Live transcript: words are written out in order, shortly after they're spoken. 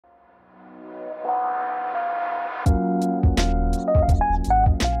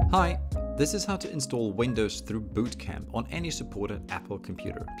Hi, this is how to install Windows through Bootcamp on any supported Apple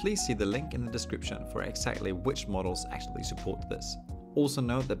computer. Please see the link in the description for exactly which models actually support this. Also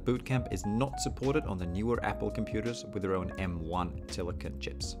note that Bootcamp is not supported on the newer Apple computers with their own M1 silicon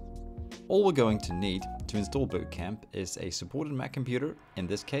chips. All we're going to need to install Bootcamp is a supported Mac computer, in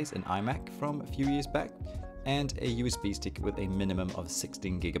this case an iMac from a few years back, and a USB stick with a minimum of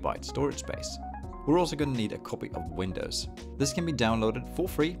 16 GB storage space. We're also going to need a copy of Windows. This can be downloaded for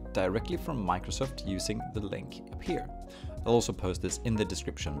free directly from Microsoft using the link up here. I'll also post this in the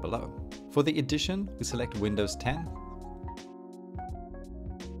description below. For the edition, we select Windows 10.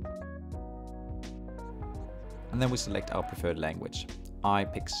 And then we select our preferred language. I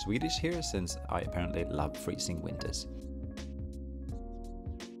pick Swedish here since I apparently love freezing winters.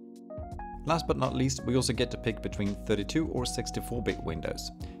 Last but not least, we also get to pick between 32 or 64-bit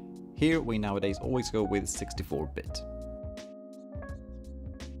Windows. Here we nowadays always go with 64-bit.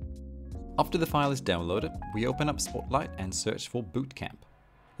 After the file is downloaded, we open up Spotlight and search for Bootcamp.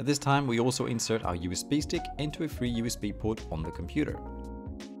 At this time we also insert our USB stick into a free USB port on the computer.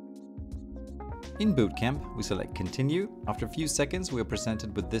 In Bootcamp, we select Continue. After a few seconds we are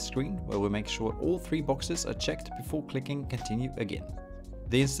presented with this screen where we make sure all three boxes are checked before clicking Continue again.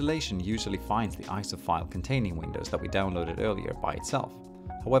 The installation usually finds the ISO file containing Windows that we downloaded earlier by itself.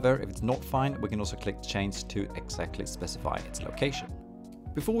 However, if it's not found, we can also click Change to exactly specify its location.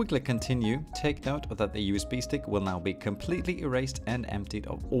 Before we click Continue, take note that the USB stick will now be completely erased and emptied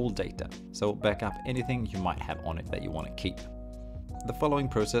of all data, so back up anything you might have on it that you want to keep. The following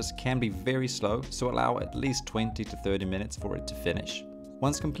process can be very slow, so allow at least 20 to 30 minutes for it to finish.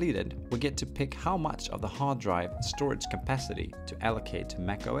 Once completed, we get to pick how much of the hard drive storage capacity to allocate to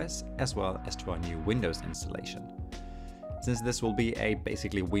macOS as well as to our new Windows installation. Since this will be a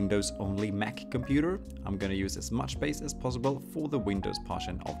basically Windows-only Mac computer, I'm going to use as much space as possible for the Windows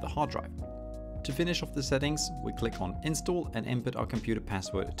portion of the hard drive. To finish off the settings, we click on Install and input our computer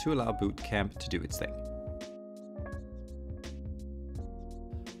password to allow Bootcamp to do its thing.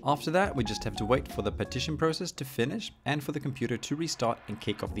 After that, we just have to wait for the partition process to finish and for the computer to restart and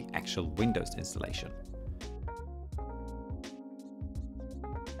kick off the actual Windows installation.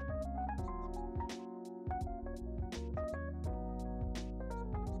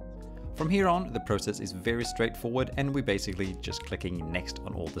 From here on, the process is very straightforward and we're basically just clicking next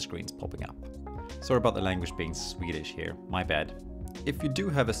on all the screens popping up. Sorry about the language being Swedish here, my bad. If you do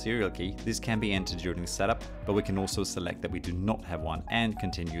have a serial key, this can be entered during the setup, but we can also select that we do not have one and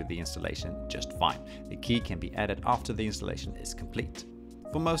continue the installation just fine. The key can be added after the installation is complete.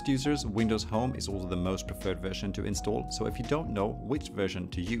 For most users, Windows Home is also the most preferred version to install, so if you don't know which version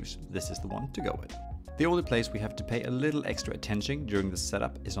to use, this is the one to go with. The only place we have to pay a little extra attention during the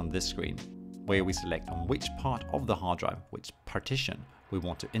setup is on this screen, where we select on which part of the hard drive, which partition, we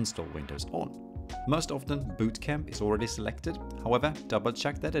want to install Windows on. Most often, Bootcamp is already selected, however, double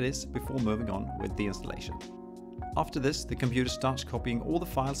check that it is before moving on with the installation. After this, the computer starts copying all the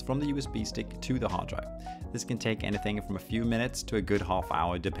files from the USB stick to the hard drive. This can take anything from a few minutes to a good half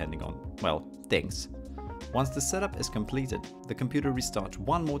hour depending on, well, things. Once the setup is completed, the computer restarts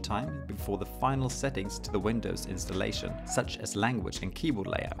one more time before the final settings to the Windows installation, such as language and keyboard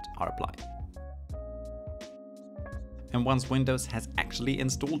layout, are applied. And once Windows has actually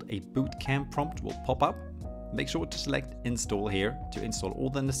installed, a Bootcamp prompt will pop up. Make sure to select Install here to install all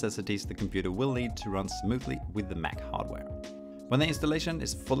the necessities the computer will need to run smoothly with the Mac hardware. When the installation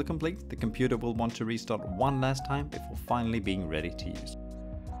is fully complete, the computer will want to restart one last time before finally being ready to use.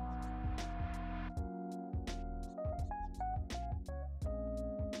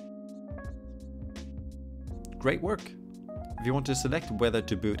 Great work! If you want to select whether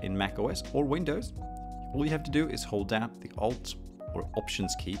to boot in macOS or Windows, all you have to do is hold down the Alt or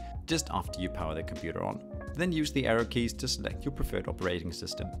Options key just after you power the computer on. Then use the arrow keys to select your preferred operating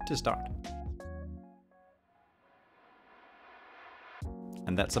system to start.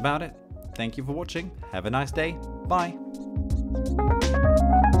 And that's about it. Thank you for watching. Have a nice day. Bye!